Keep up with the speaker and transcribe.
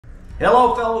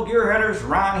Hello fellow gearheaders,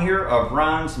 Ron here of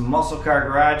Ron's Muscle Car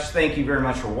Garage. Thank you very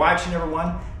much for watching,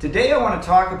 everyone. Today I want to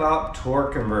talk about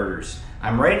torque converters.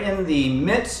 I'm right in the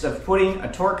midst of putting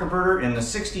a torque converter in the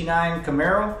 69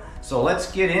 Camaro, so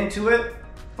let's get into it,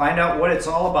 find out what it's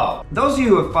all about. Those of you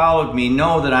who have followed me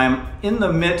know that I'm in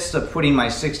the midst of putting my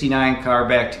 69 car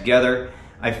back together.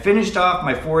 I finished off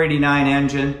my 489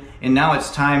 engine, and now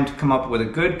it's time to come up with a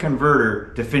good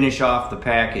converter to finish off the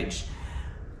package.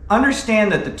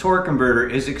 Understand that the torque converter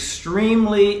is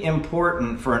extremely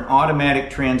important for an automatic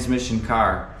transmission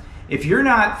car. If you're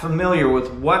not familiar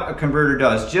with what a converter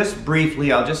does, just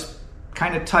briefly, I'll just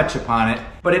kind of touch upon it,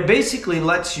 but it basically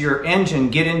lets your engine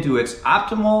get into its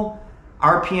optimal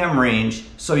RPM range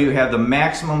so you have the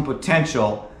maximum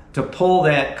potential to pull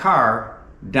that car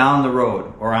down the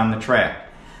road or on the track.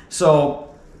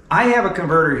 So I have a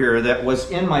converter here that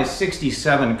was in my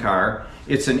 67 car.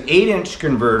 It's an 8-inch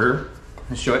converter.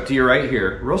 I'll show it to you right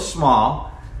here, real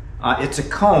small. It's a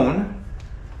cone.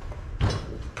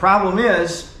 Problem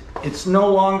is, it's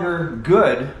no longer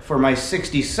good for my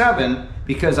 67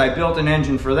 because I built an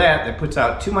engine for that puts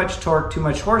out too much torque, too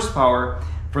much horsepower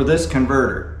for this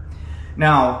converter.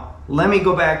 Now, let me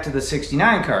go back to the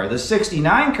 69 car. The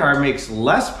 69 car makes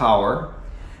less power,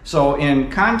 so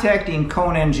in contacting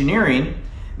Cone Engineering,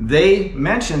 they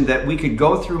mentioned that we could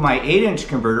go through my 8-inch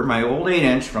converter, my old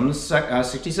 8-inch from the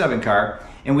 67 car,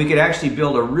 and we could actually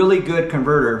build a really good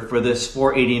converter for this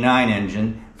 489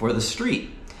 engine for the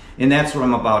street. And that's what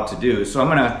I'm about to do. So I'm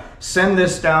going to send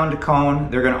this down to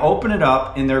Cone. They're going to open it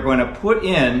up and they're going to put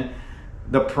in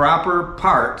the proper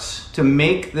parts to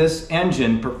make this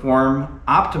engine perform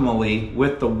optimally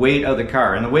with the weight of the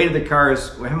car. And the weight of the car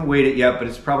is, I haven't weighed it yet, but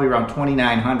it's probably around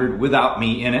 2,900 without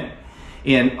me in it.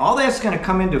 And all that's going to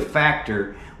come into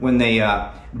factor when they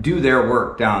do their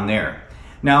work down there.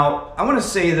 Now, I want to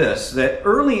say this, that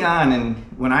early on, and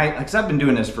because I've been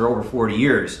doing this for over 40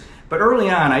 years, but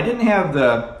early on I didn't have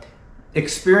the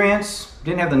experience,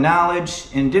 didn't have the knowledge,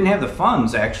 and didn't have the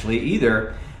funds actually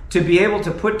either to be able to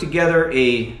put together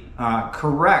a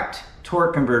correct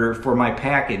torque converter for my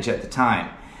package at the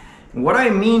time. And what I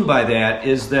mean by that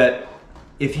is that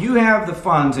if you have the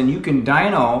funds and you can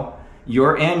dyno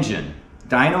your engine,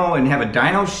 and have a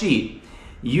dyno sheet,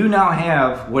 you now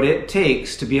have what it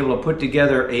takes to be able to put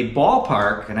together a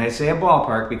ballpark, and I say a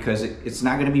ballpark because it's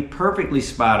not going to be perfectly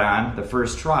spot on the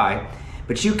first try,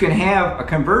 but you can have a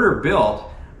converter built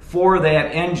for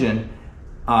that engine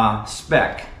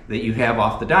spec that you have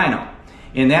off the dyno.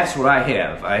 And that's what I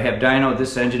have. I have dynoed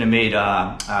this engine and made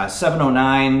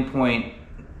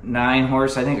 709.9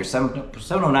 horse, I think, or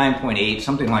 709.8,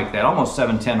 something like that, almost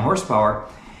 710 horsepower.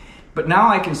 But now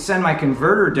I can send my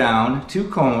converter down to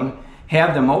Cone,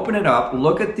 have them open it up,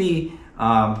 look at the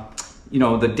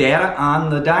the data on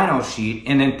the dyno sheet,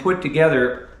 and then put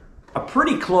together a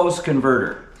pretty close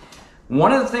converter.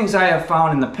 One of the things I have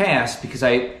found in the past, because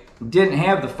I didn't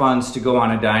have the funds to go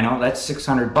on a dyno, that's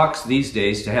 600 bucks these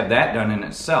days to have that done in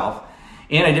itself,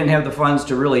 and I didn't have the funds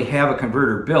to really have a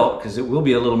converter built because it will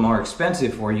be a little more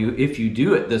expensive for you if you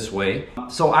do it this way.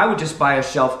 So I would just buy a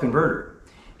shelf converter.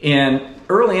 And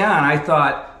early on, I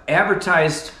thought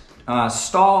advertised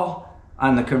stall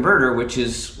on the converter, which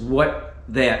is what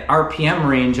that RPM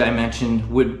range I mentioned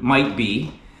might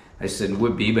be. I said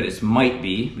would be, but it's might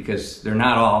be because they're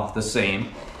not all the same.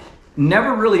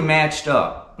 Never really matched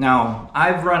up. Now,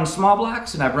 I've run small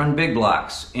blocks and I've run big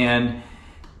blocks. And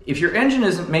if your engine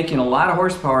isn't making a lot of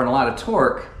horsepower and a lot of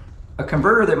torque, a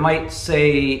converter that might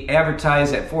say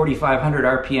advertise at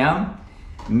 4,500 RPM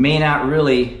may not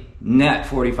really net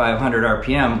 4,500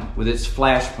 RPM with its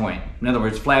flash point. In other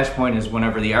words, flash point is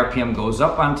whenever the RPM goes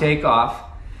up on takeoff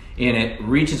and it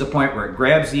reaches a point where it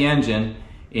grabs the engine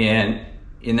and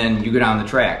then you go down the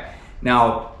track.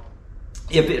 Now,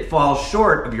 if it falls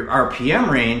short of your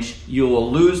RPM range, you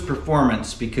will lose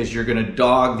performance because you're going to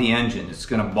dog the engine. It's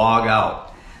going to bog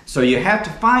out. So you have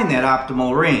to find that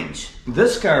optimal range.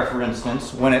 This car, for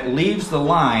instance, when it leaves the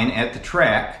line at the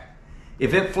track,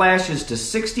 if it flashes to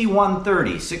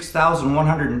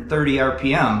 6,130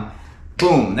 RPM,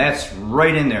 boom, that's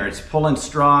right in there. It's pulling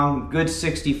strong, good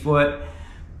 60 foot,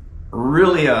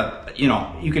 really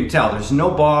you can tell there's no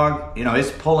bog,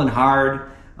 it's pulling hard.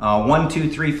 1,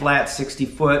 2, 3 flat, 60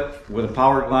 foot with a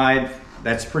power glide.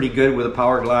 That's pretty good with a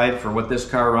power glide for what this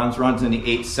car runs in the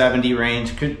 870 range.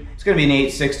 It's going to be in the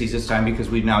 860s this time because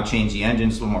we've now changed the engine.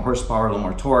 It's a little more horsepower, a little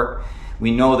more torque.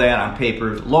 We know that on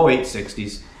paper, low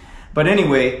 860s. But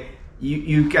anyway,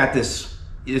 you got this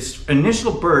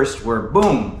initial burst where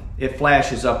boom, it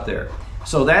flashes up there.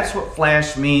 So that's what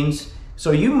flash means.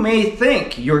 So you may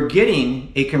think you're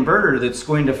getting a converter that's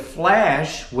going to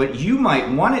flash what you might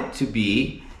want it to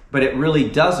be but it really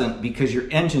doesn't because your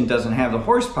engine doesn't have the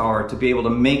horsepower to be able to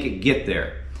make it get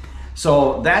there.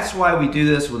 So that's why we do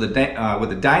this with a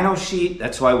dyno sheet.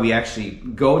 That's why we actually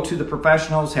go to the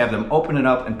professionals, have them open it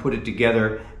up and put it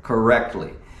together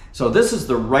correctly. So this is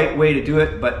the right way to do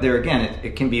it, but there again,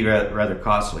 it can be rather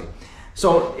costly.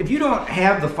 So if you don't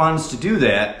have the funds to do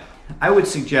that, I would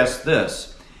suggest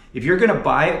this. If you're gonna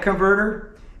buy a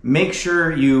converter, make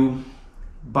sure you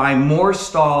buy more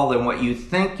stall than what you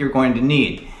think you're going to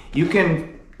need. You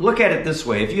can look at it this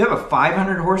way. If you have a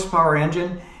 500 horsepower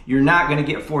engine, you're not gonna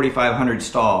get 4,500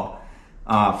 stall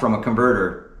from a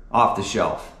converter off the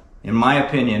shelf. In my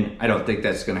opinion, I don't think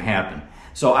that's gonna happen.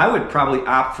 So I would probably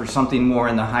opt for something more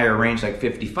in the higher range, like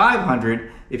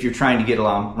 5,500, if you're trying to get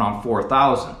around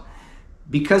 4,000.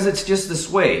 Because it's just this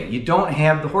way. You don't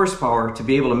have the horsepower to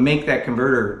be able to make that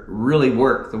converter really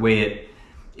work the way it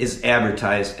is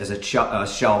advertised as a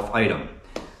shelf item.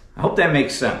 I hope that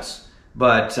makes sense.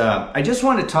 But I just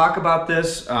want to talk about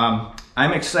this.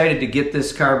 I'm excited to get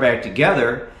this car back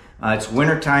together. It's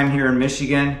winter time here in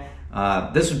Michigan.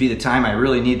 This would be the time I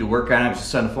really need to work on it. I was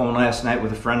just on the phone last night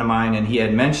with a friend of mine, and he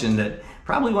had mentioned that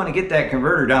probably want to get that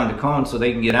converter down to Cone so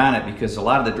they can get on it, because a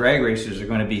lot of the drag racers are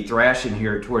going to be thrashing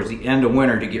here towards the end of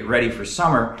winter to get ready for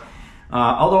summer.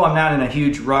 Although I'm not in a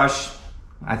huge rush,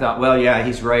 I thought, well, yeah,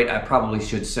 he's right. I probably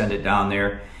should send it down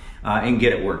there and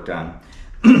get it worked on.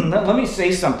 Let me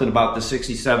say something about the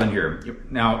 67 here.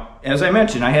 Now, as I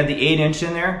mentioned, I had the 8-inch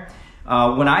in there.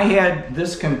 When I had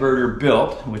this converter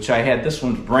built, which I had, this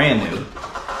one's brand new,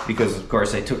 because of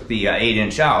course I took the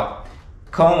 8-inch out,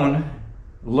 Cone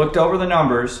looked over the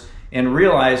numbers and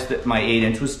realized that my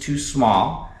 8-inch was too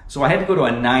small, so I had to go to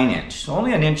a 9-inch, so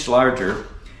only an inch larger,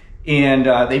 and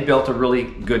they built a really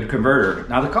good converter.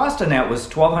 Now the cost on that was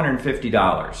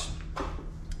 $1,250.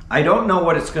 I don't know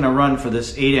what it's going to run for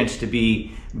this 8-inch to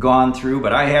be gone through,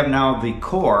 but I have now the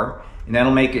core, and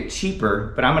that'll make it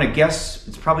cheaper, but I'm going to guess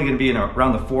it's probably going to be in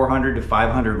around the 400 to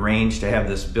 500 range to have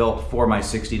this built for my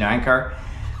 69 car.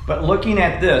 But looking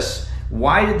at this,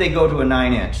 why did they go to a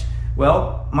 9-inch?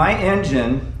 Well, my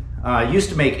engine used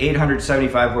to make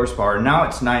 875 horsepower. Now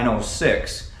it's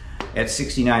 906 at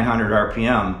 6,900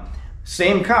 RPM.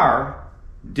 Same car,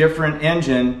 different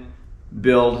engine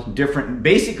build, different.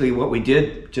 Basically what we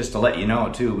did, just to let you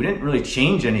know too, we didn't really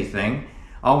change anything.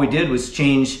 All we did was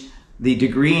change the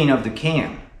degreeing of the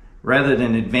cam. Rather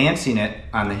than advancing it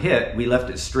on the hit, we left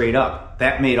it straight up.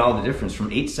 That made all the difference from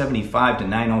 875 to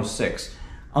 906.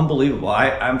 Unbelievable.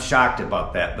 I'm shocked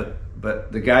about that,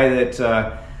 but the guy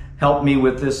that helped me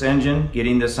with this engine,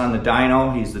 getting this on the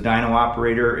dyno, he's the dyno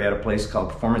operator at a place called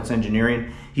Performance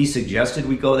Engineering. He suggested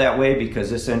we go that way because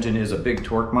this engine is a big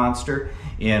torque monster,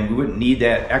 and we wouldn't need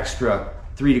that extra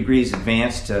 3 degrees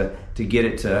advance to get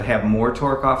it to have more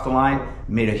torque off the line. It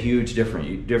made a huge difference,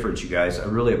 you guys. I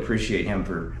really appreciate him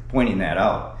for pointing that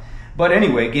out. But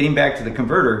anyway, getting back to the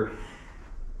converter,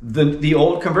 the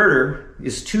old converter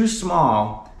is too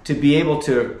small to be able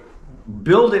to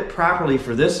build it properly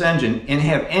for this engine and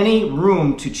have any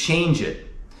room to change it.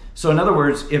 So in other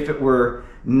words, if it were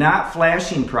not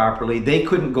flashing properly, they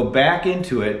couldn't go back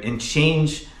into it and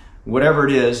change whatever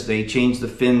it is. They change the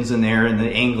fins in there and the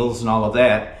angles and all of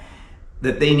that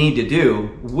they need to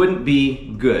do wouldn't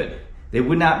be good. They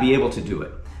would not be able to do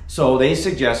it. So they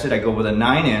suggested I go with a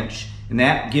 9-inch, and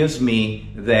that gives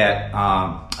me that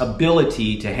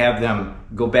ability to have them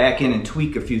go back in and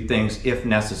tweak a few things if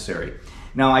necessary.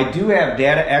 Now I do have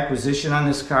data acquisition on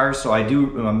this car, so I do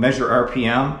measure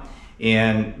RPM,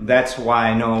 and that's why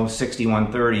I know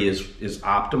 6130 is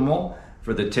optimal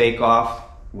for the takeoff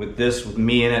with this, with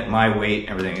me in it, my weight,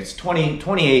 everything. It's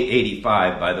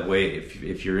 2885, by the way,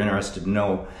 if you're interested to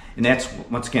know. And that's,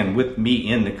 once again, with me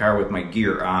in the car with my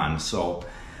gear on. So,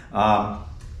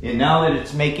 and now that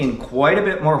it's making quite a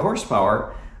bit more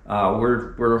horsepower,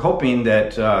 we're hoping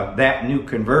that that new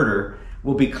converter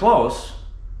will be close,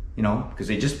 you know, because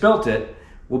they just built it,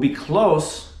 will be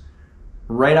close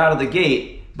right out of the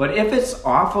gate. But if it's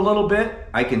off a little bit,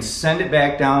 I can send it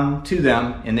back down to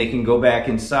them and they can go back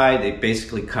inside. They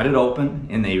basically cut it open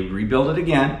and they rebuild it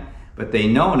again. But they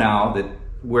know now that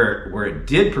where it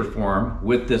did perform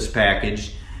with this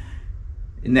package,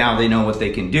 now they know what they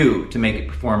can do to make it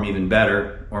perform even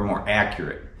better or more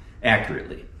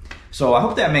accurately. So I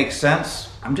hope that makes sense.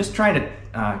 I'm just trying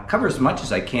to cover as much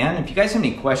as I can. If you guys have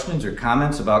any questions or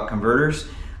comments about converters,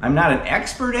 I'm not an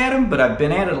expert at them, but I've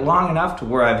been at it long enough to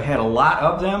where I've had a lot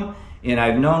of them, and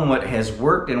I've known what has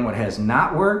worked and what has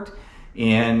not worked,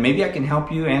 and maybe I can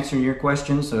help you answer your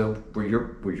questions for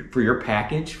your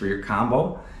package, for your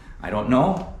combo. I don't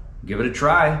know. Give it a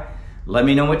try. Let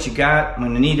me know what you got. I'm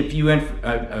going to need a few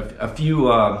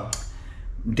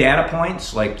data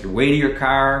points like your weight of your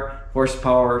car,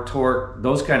 horsepower, torque,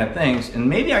 those kind of things, and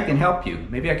maybe I can help you.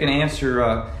 Maybe I can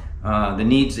answer the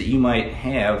needs that you might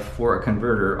have for a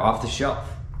converter off the shelf.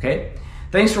 Okay?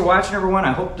 Thanks for watching, everyone.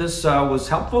 I hope this was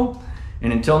helpful.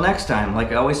 And until next time,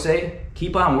 like I always say,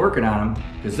 keep on working on them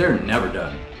because they're never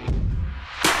done.